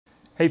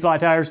Hey Fly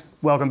Tires,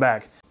 welcome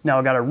back. Now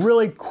I got a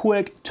really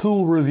quick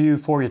tool review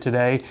for you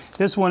today.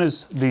 This one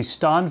is the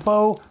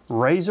Stonfo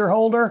razor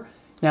holder.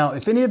 Now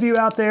if any of you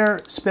out there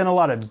spin a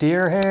lot of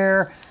deer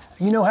hair,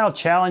 you know how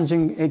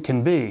challenging it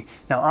can be.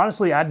 Now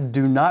honestly, I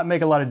do not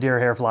make a lot of deer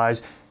hair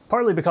flies,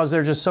 partly because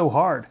they're just so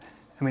hard.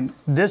 I mean,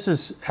 this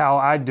is how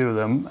I do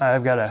them.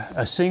 I've got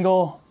a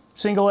single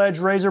edge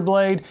razor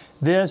blade,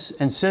 this,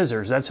 and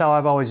scissors. That's how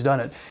I've always done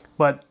it.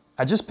 But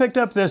I just picked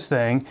up this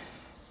thing.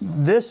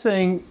 This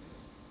thing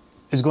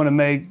is going to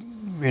make,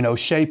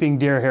 shaping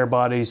deer hair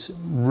bodies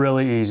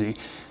really easy.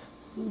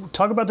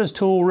 Talk about this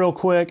tool real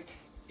quick.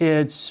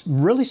 It's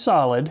really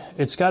solid.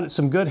 It's got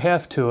some good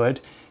heft to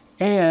it,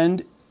 and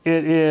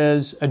it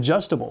is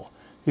adjustable.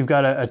 You've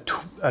got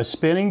a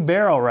spinning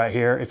barrel right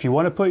here. If you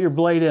want to put your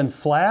blade in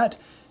flat,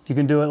 you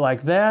can do it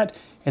like that.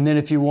 And then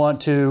if you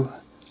want to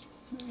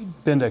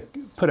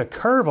put a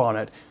curve on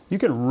it, you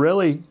can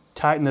really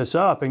tighten this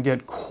up and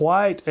get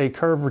quite a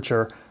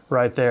curvature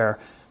right there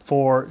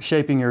for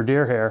shaping your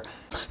deer hair.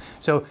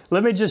 So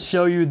let me just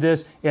show you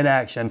this in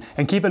action.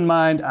 And keep in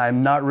mind,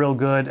 I'm not real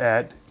good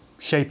at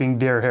shaping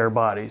deer hair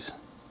bodies.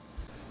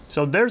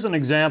 So there's an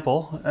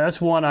example.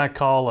 That's one I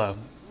call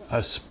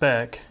a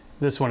speck.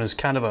 This one is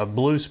kind of a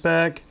blue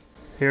speck.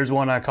 Here's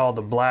one I call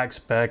the black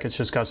speck. It's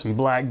just got some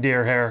black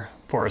deer hair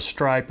for a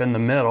stripe in the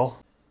middle.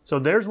 So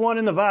there's one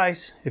in the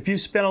vise. If you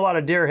spin a lot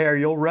of deer hair,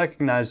 you'll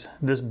recognize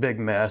this big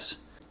mess.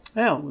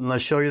 Now,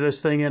 let's show you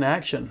this thing in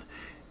action.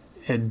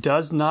 It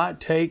does not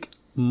take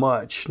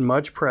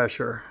much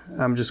pressure.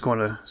 I'm just going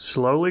to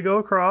slowly go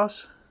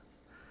across.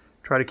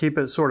 Try to keep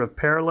it sort of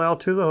parallel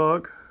to the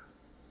hook.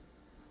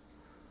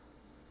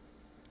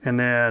 And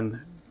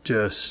then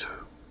just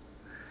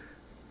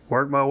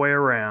work my way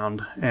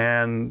around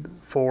and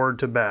forward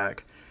to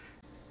back.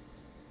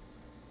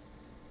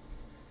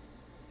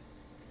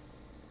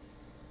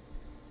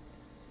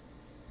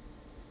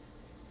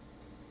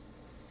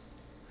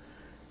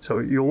 So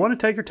you'll want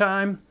to take your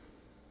time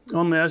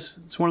on this.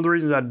 It's one of the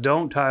reasons I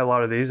don't tie a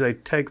lot of these. They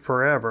take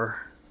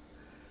forever.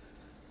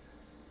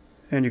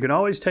 And you can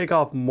always take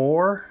off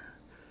more.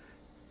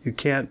 You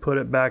can't put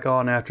it back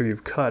on after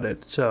you've cut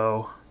it.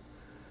 So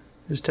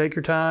just take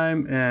your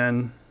time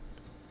and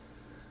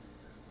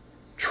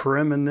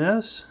trim in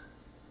this.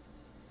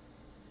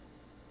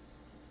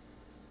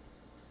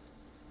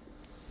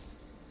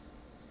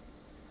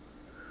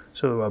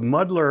 So a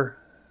muddler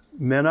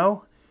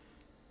minnow,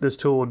 this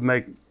tool would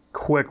make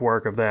quick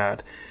work of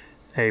that.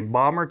 A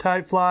bomber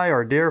type fly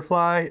or deer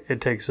fly,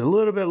 it takes a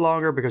little bit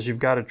longer because you've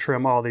got to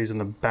trim all these in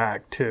the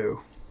back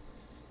too.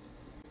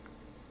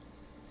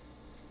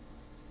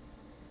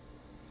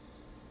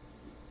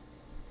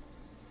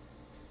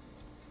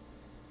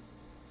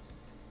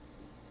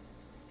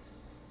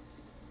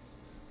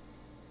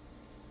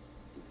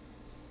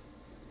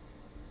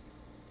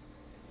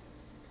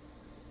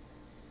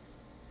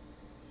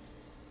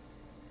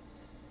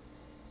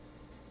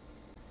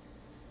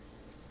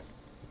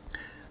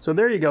 So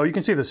there you go. You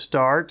can see the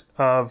start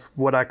of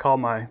what I call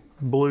my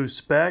blue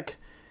speck.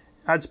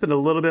 I'd spend a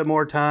little bit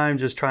more time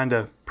just trying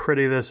to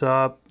pretty this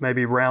up,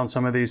 maybe round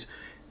some of these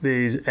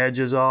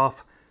edges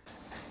off.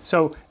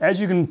 So as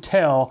you can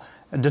tell,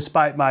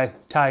 despite my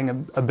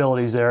tying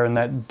abilities there in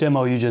that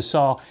demo you just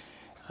saw,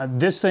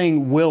 this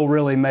thing will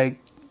really make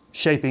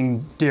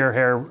shaping deer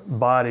hair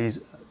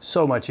bodies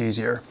so much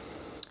easier.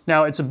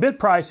 Now it's a bit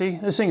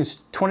pricey. This thing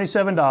is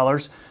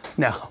 $27.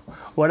 Now,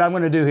 what I'm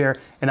going to do here,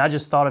 and I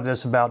just thought of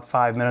this about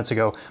 5 minutes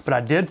ago, but I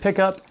did pick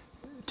up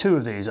 2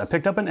 of these. I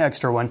picked up an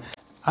extra one.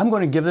 I'm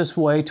going to give this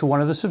away to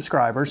one of the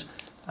subscribers.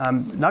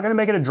 I'm not going to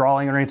make it a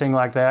drawing or anything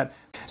like that.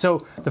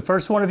 So the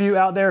first one of you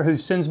out there who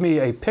sends me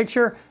a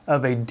picture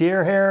of a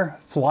deer hair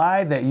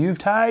fly that you've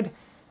tied,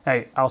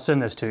 hey, I'll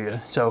send this to you.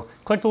 So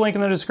click the link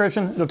in the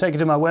description. It'll take you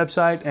to my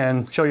website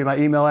and show you my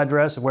email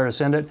address of where to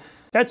send it.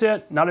 That's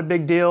it. Not a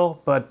big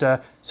deal,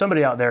 but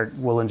somebody out there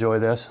will enjoy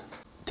this.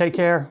 Take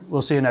care.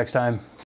 We'll see you next time.